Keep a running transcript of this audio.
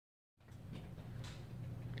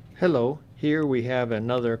Hello, here we have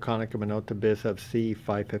another Konica Minolta Bizhub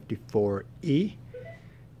C554e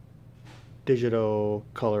digital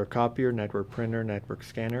color copier, network printer, network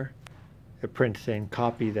scanner. It prints and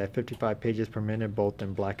copies at 55 pages per minute, both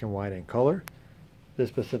in black and white and color. This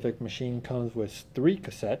specific machine comes with 3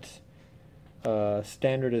 cassettes.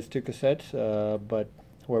 Standard is 2 cassettes, but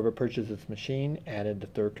whoever purchased this machine added the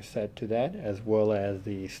 3rd cassette to that, as well as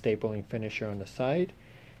the stapling finisher on the side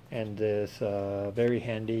and this very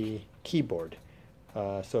handy keyboard.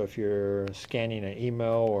 So if you're scanning an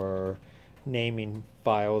email or naming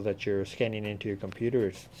files that you're scanning into your computer,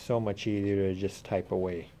 it's so much easier to just type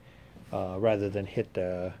away rather than hit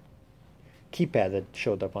the keypad that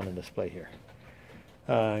showed up on the display here.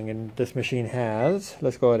 And this machine has,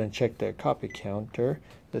 let's go ahead and check the copy counter.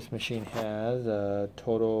 This machine has a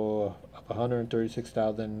total of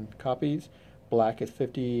 136,000 copies. Black is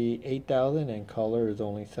 58,000 and color is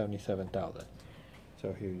only 77,000.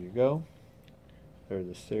 So here you go. There's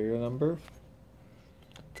the serial number.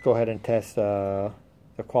 Let's go ahead and test the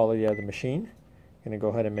quality of the machine. I'm going to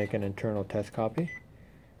go ahead and make an internal test copy.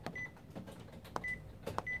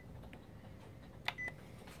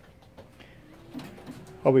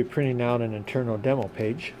 I'll be printing out an internal demo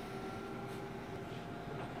page.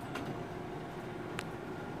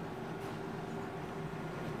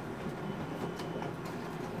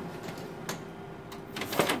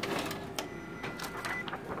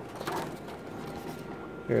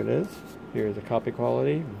 Here it is. Here's the copy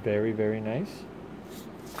quality. Very, very nice.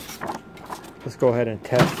 Let's go ahead and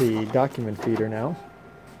test the document feeder now.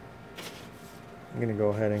 I'm going to go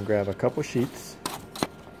ahead and grab a couple sheets,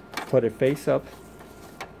 put it face up,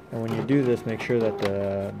 and when you do this, make sure that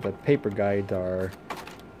the paper guides are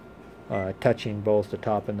touching both the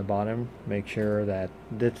top and the bottom. Make sure that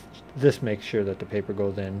this makes sure that the paper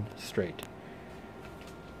goes in straight.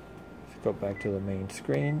 Let's go back to the main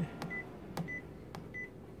screen.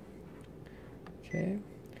 Okay, I'm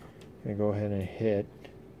going to go ahead and hit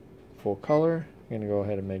full color. I'm going to go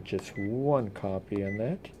ahead and make just one copy on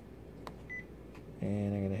that.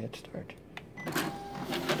 And I'm going to hit start.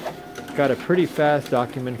 It's got a pretty fast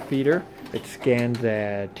document feeder. It scans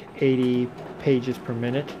at 80 pages per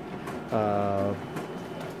minute.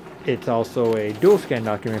 It's also a dual scan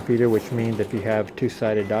document feeder, which means if you have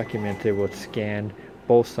two-sided documents, it will scan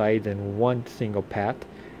both sides in one single path,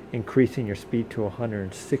 increasing your speed to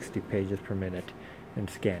 160 pages per minute in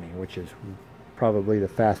scanning, which is probably the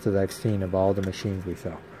fastest I've seen of all the machines we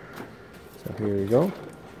sell. So here you go.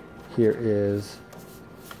 Here is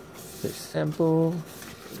the sample. There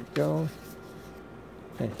we go.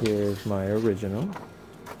 And here's my original.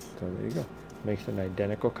 So there you go. Makes an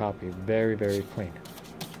identical copy. Very, very clean.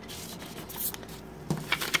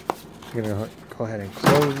 I'm going to go ahead and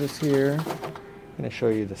close this here. I'm going to show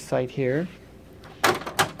you the site here.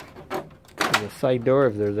 The side door,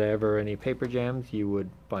 if there's ever any paper jams, you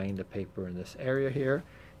would find the paper in this area here.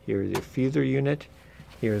 Here's your fuser unit.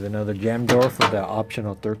 Here's another jam door for the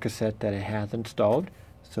optional 3rd cassette that it has installed.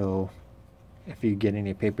 So if you get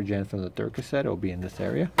any paper jams from the 3rd cassette, it will be in this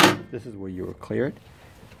area. This is where you will clear it.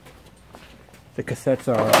 The cassettes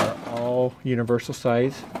are all universal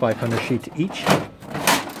size, 500 sheets each.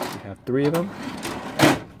 You have 3 of them.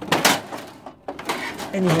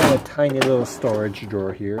 And you have a tiny little storage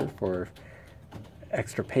drawer here for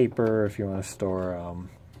extra paper, if you want to store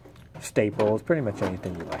staples, pretty much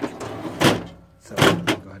anything you like. So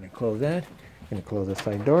go ahead and close that. I'm going to close the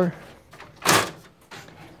side door. You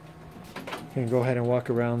can go ahead and walk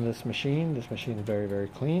around this machine. This machine is very, very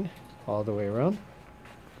clean all the way around.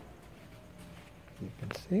 You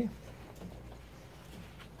can see.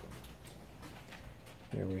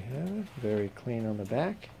 Here we have it. Very clean on the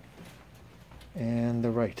back and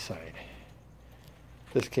the right side.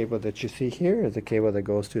 This cable that you see here is the cable that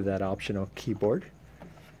goes to that optional keyboard.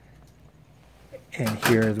 And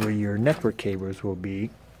here is where your network cables will be.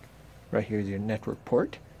 Right here is your network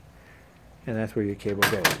port. And that's where your cable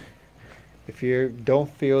goes. If you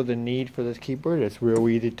don't feel the need for this keyboard, it's real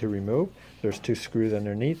easy to remove. There's 2 screws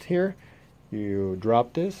underneath here. You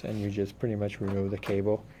drop this and you just pretty much remove the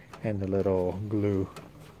cable and the little glue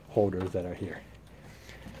holders that are here.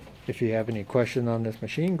 If you have any questions on this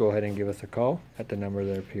machine, go ahead and give us a call at the number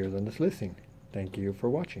that appears on this listing. Thank you for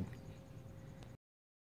watching.